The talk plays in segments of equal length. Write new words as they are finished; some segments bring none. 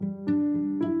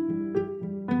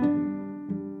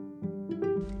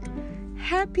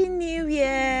Happy New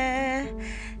Year!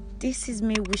 This is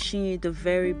me wishing you the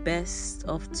very best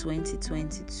of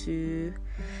 2022.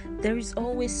 There is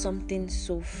always something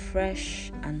so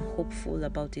fresh and hopeful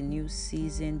about a new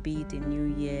season, be it a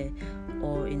new year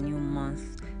or a new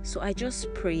month. So I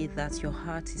just pray that your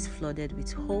heart is flooded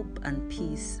with hope and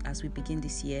peace as we begin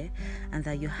this year, and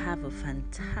that you have a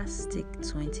fantastic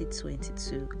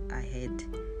 2022 ahead.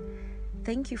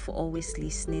 Thank you for always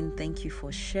listening. Thank you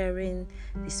for sharing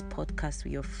this podcast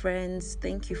with your friends.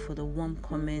 Thank you for the warm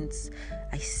comments.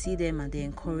 I see them and they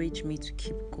encourage me to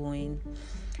keep going.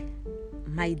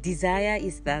 My desire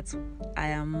is that I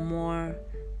am more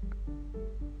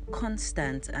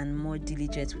constant and more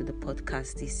diligent with the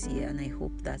podcast this year, and I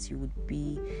hope that you would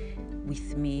be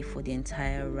with me for the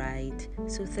entire ride.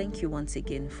 So thank you once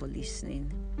again for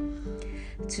listening.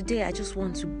 Today I just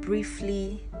want to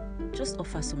briefly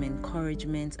offer some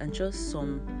encouragement and just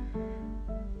some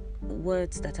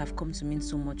words that have come to mean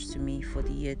so much to me for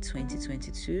the year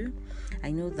 2022.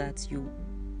 I know that you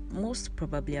most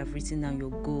probably have written down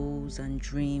your goals and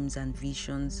dreams and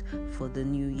visions for the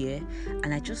new year,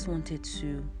 and I just wanted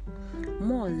to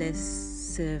more or less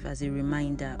serve as a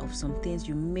reminder of some things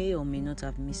you may or may not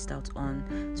have missed out on,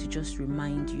 to just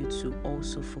remind you to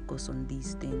also focus on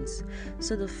these things.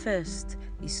 So the first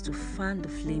is to fan the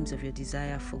flames of your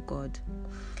desire for God.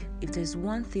 If there's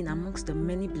one thing amongst the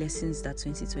many blessings that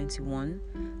 2021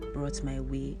 brought my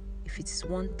way, if it is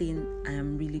one thing I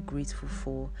am really grateful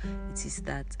for, it is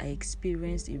that I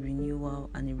experienced a renewal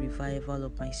and a revival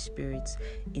of my spirit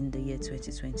in the year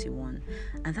 2021.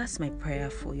 And that's my prayer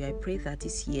for you. I pray that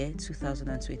this year,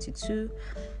 2022,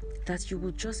 that you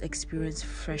will just experience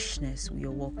freshness with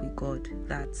your walk with God,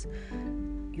 that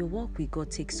your walk with God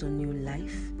takes on new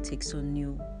life, takes on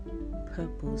new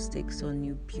purpose, takes on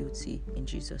new beauty in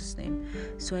Jesus' name.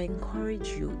 So I encourage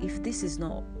you, if this is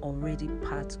not already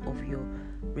part of your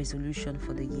resolution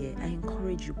for the year, I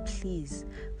encourage you, please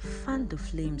fan the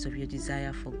flames of your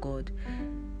desire for God.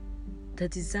 The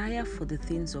desire for the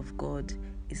things of God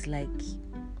is like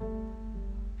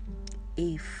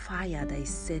a fire that is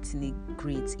set in a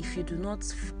grate. If you do not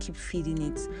keep feeding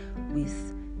it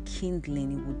with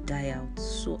kindling, it will die out.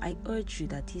 So I urge you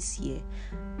that this year,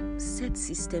 set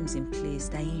systems in place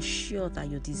that ensure that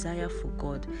your desire for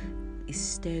God is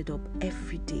stirred up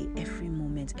every day, every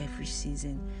moment, every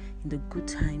season, in the good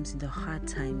times, in the hard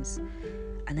times.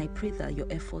 And I pray that your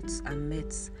efforts are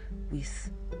met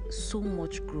with so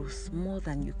much growth, more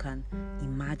than you can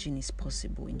imagine is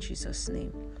possible, in Jesus'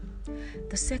 name.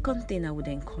 The second thing I would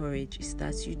encourage is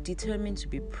that you determine to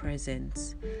be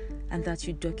present and that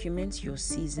you document your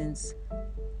seasons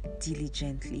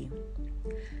diligently.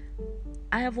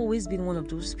 I have always been one of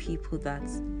those people that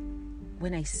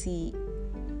when I see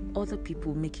other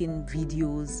people making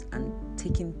videos and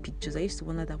taking pictures, I used to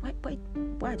wonder that why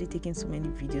are they taking so many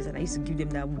videos, and I used to give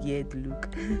them that weird look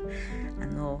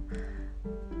and all.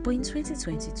 But in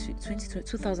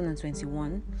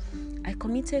 2021, I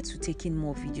committed to taking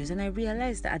more videos, and I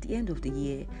realized that at the end of the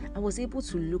year, I was able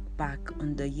to look back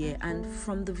on the year, and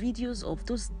from the videos of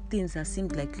those things that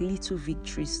seemed like little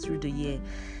victories through the year,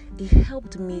 it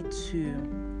helped me to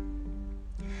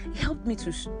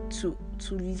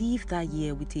live that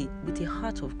year with a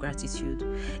heart of gratitude.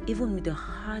 Even with the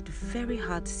very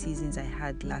hard seasons I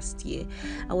had last year,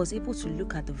 I was able to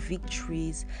look at the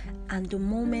victories and the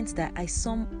moments that I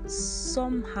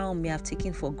somehow may have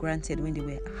taken for granted when they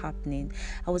were happening.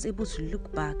 I was able to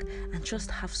look back and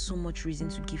just have so much reason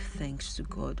to give thanks to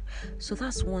God. So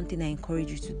that's one thing I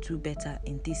encourage you to do better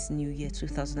in this new year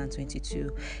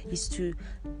 2022, is to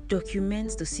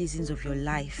document the seasons of your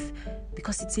life,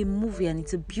 because it's a movie and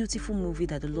it's a beautiful movie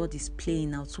that the Lord is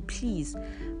playing out. So please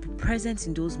be present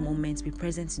in those moments, be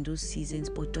present in those seasons,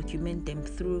 but document them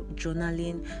through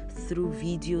journaling, through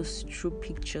videos, through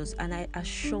pictures, and I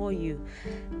assure you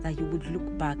that you would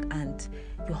look back and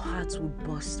your heart would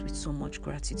burst with so much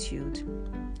gratitude.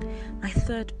 My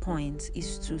third point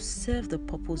is to serve the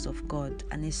purpose of God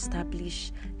and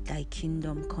establish thy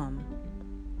kingdom come.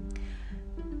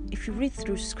 If you read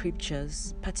through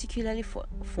scriptures, particularly for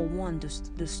one,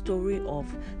 the story of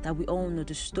that we all know,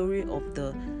 the story of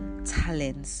the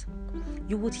talents,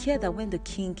 you would hear that when the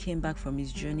king came back from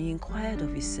his journey, he inquired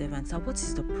of his servants, what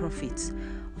is the profit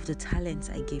of the talents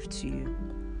I gave to you?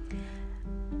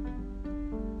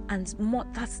 And more,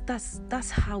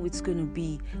 that's how it's going to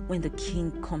be when the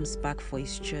King comes back for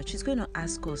his church. He's going to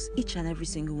ask us, each and every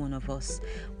single one of us,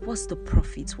 what's the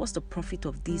profit? What's the profit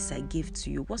of this I gave to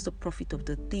you? What's the profit of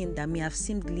the thing that may have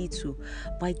seemed little,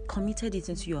 but I committed it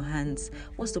into your hands?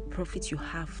 What's the profit you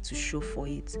have to show for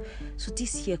it? So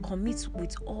this year, commit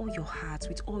with all your heart,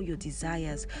 with all your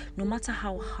desires, no matter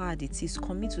how hard it is.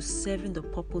 Commit to serving the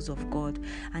purpose of God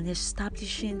and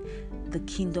establishing the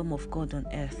kingdom of God on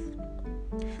earth.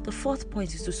 The fourth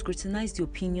point is to scrutinize the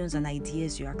opinions and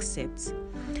ideas you accept.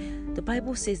 The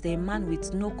Bible says that a man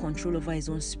with no control over his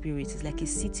own spirit is like a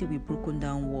city with broken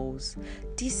down walls.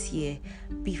 This year,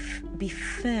 be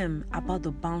firm about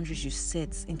the boundaries you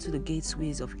set into the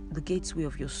gateway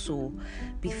of your soul.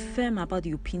 Be firm about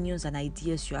the opinions and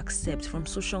ideas you accept from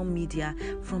social media,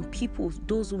 from people,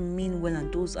 those who mean well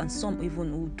and some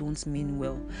even who don't mean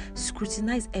well.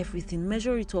 Scrutinize everything,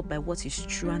 measure it up by what is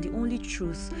true, and the only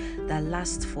truth that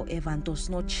lasts forever and does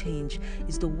not change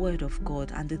is the word of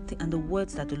God and the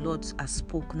words that the Lord has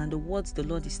spoken and the words the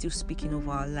Lord is still speaking over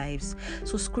our lives.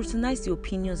 So scrutinize the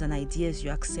opinions and ideas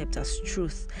you accept as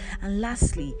truth. And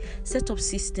lastly, set up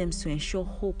systems to ensure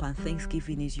hope and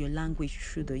thanksgiving is your language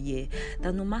through the year.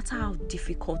 That no matter how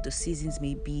difficult the seasons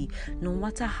may be, no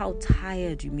matter how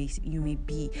tired you may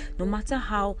be, no matter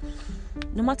how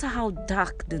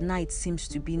dark the night seems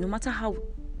to be, no matter how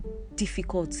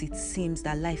difficult it seems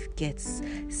that life gets,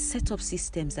 set up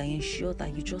systems that ensure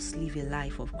that you just live a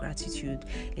life of gratitude,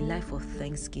 a life of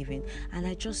thanksgiving. And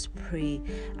I just pray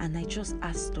and I just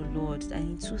ask the Lord that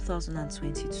in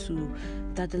 2022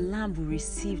 that the Lamb will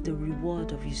receive the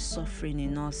reward of his suffering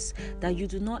in us, that you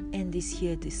do not end this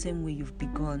year the same way you've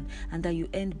begun, and that you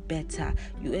end better,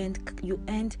 you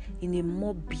end in a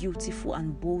more beautiful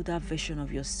and bolder version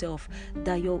of yourself,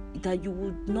 that you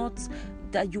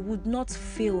would not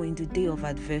fail in the day of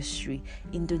adversity.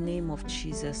 In the name of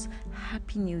Jesus,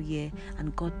 Happy New Year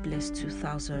and God bless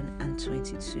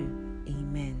 2022.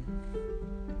 Amen.